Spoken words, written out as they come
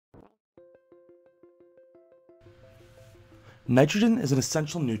Nitrogen is an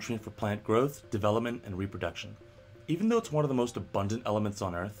essential nutrient for plant growth, development, and reproduction. Even though it's one of the most abundant elements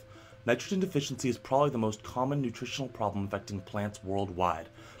on Earth, nitrogen deficiency is probably the most common nutritional problem affecting plants worldwide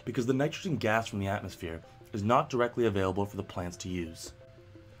because the nitrogen gas from the atmosphere is not directly available for the plants to use.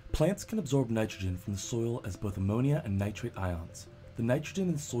 Plants can absorb nitrogen from the soil as both ammonia and nitrate ions. The nitrogen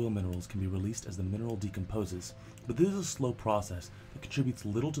in soil minerals can be released as the mineral decomposes, but this is a slow process that contributes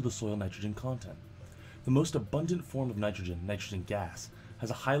little to the soil nitrogen content. The most abundant form of nitrogen, nitrogen gas, has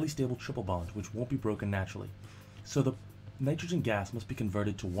a highly stable triple bond which won't be broken naturally. So the nitrogen gas must be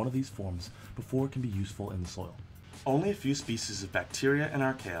converted to one of these forms before it can be useful in the soil. Only a few species of bacteria and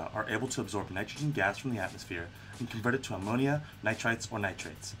archaea are able to absorb nitrogen gas from the atmosphere and convert it to ammonia, nitrites, or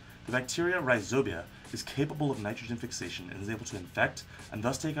nitrates. The bacteria Rhizobia is capable of nitrogen fixation and is able to infect and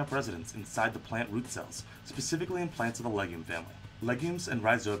thus take up residence inside the plant root cells, specifically in plants of the legume family. Legumes and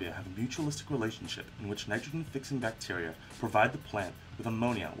Rhizobia have a mutualistic relationship in which nitrogen-fixing bacteria provide the plant with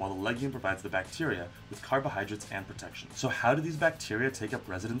ammonia while the legume provides the bacteria with carbohydrates and protection. So how do these bacteria take up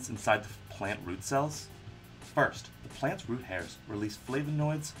residence inside the plant root cells? First, the plant's root hairs release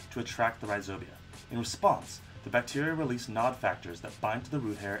flavonoids to attract the Rhizobia. In response, the bacteria release nod factors that bind to the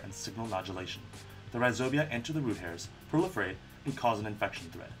root hair and signal nodulation. The Rhizobia enter the root hairs, proliferate, and cause an infection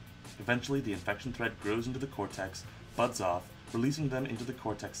thread. Eventually, the infection thread grows into the cortex, buds off, releasing them into the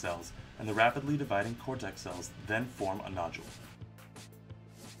cortex cells, and the rapidly dividing cortex cells then form a nodule.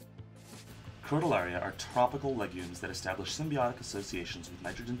 Crotalaria are tropical legumes that establish symbiotic associations with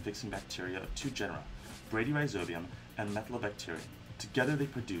nitrogen-fixing bacteria of two genera, Bradyrhizobium and Methylobacterium. Together they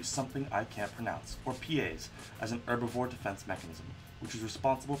produce something I can't pronounce, or PAs, as an herbivore defense mechanism, which is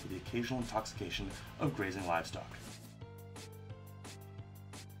responsible for the occasional intoxication of grazing livestock.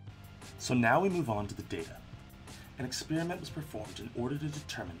 So now we move on to the data. An experiment was performed in order to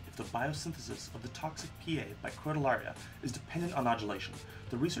determine if the biosynthesis of the toxic PA by Crotalaria is dependent on nodulation.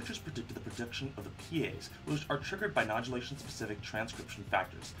 The researchers predicted the production of the PAs, which are triggered by nodulation-specific transcription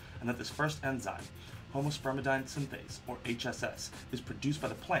factors, and that this first enzyme, homospermidine synthase, or HSS, is produced by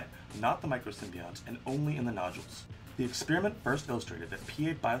the plant, not the microsymbiont, and only in the nodules. The experiment first illustrated that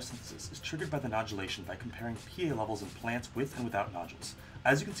PA biosynthesis is triggered by the nodulation by comparing PA levels in plants with and without nodules.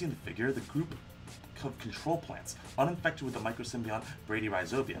 As you can see in the figure, the group of control plants, uninfected with the microsymbiont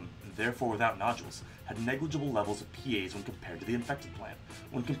Bradyrhizobium, and therefore without nodules, had negligible levels of PAs when compared to the infected plant.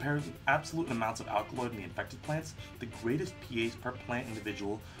 When comparing absolute amounts of alkaloid in the infected plants, the greatest PAs per plant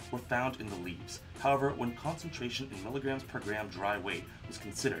individual were found in the leaves. However, when concentration in milligrams per gram dry weight was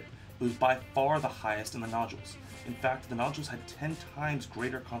considered, it was by far the highest in the nodules. In fact, the nodules had 10 times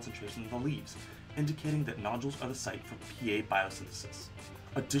greater concentration than the leaves, indicating that nodules are the site for PA biosynthesis.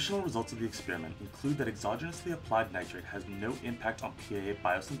 Additional results of the experiment include that exogenously applied nitrate has no impact on PA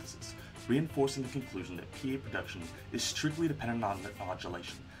biosynthesis, reinforcing the conclusion that PA production is strictly dependent on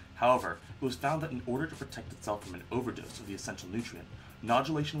nodulation. However, it was found that in order to protect itself from an overdose of the essential nutrient,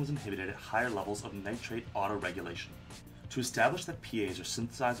 nodulation was inhibited at higher levels of nitrate autoregulation. To establish that PAs are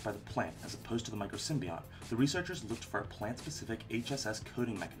synthesized by the plant as opposed to the microsymbiont, the researchers looked for a plant-specific HSS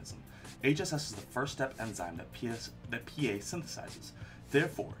coding mechanism. HSS is the first step enzyme that PA synthesizes.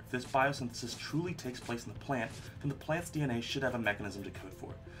 Therefore, if this biosynthesis truly takes place in the plant, then the plant's DNA should have a mechanism to code for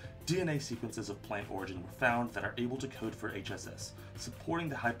it. DNA sequences of plant origin were found that are able to code for HSS, supporting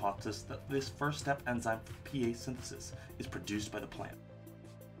the hypothesis that this first step enzyme for PA synthesis is produced by the plant.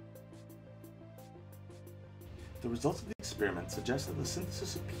 The results of the experiment suggest that the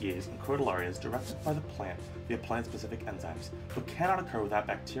synthesis of PAs and Crotalaria is directed by the plant via plant-specific enzymes, but cannot occur without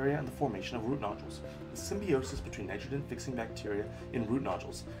bacteria and the formation of root nodules. The symbiosis between nitrogen-fixing bacteria in root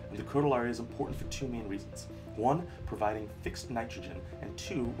nodules and the Crotalaria is important for two main reasons. One, providing fixed nitrogen, and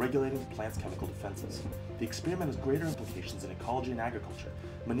two, regulating the plant's chemical defenses. The experiment has greater implications in ecology and agriculture.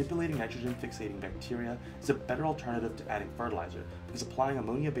 Manipulating nitrogen-fixating bacteria is a better alternative to adding fertilizer because applying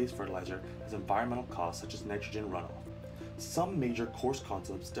ammonia-based fertilizer has environmental costs such as nitrogen runoff. Some major course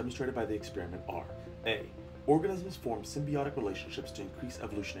concepts demonstrated by the experiment are: A. Organisms form symbiotic relationships to increase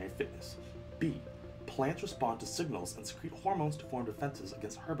evolutionary fitness. B. Plants respond to signals and secrete hormones to form defenses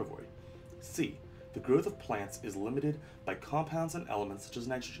against herbivory. C. The growth of plants is limited by compounds and elements such as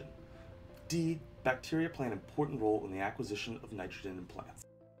nitrogen. D. Bacteria play an important role in the acquisition of nitrogen in plants.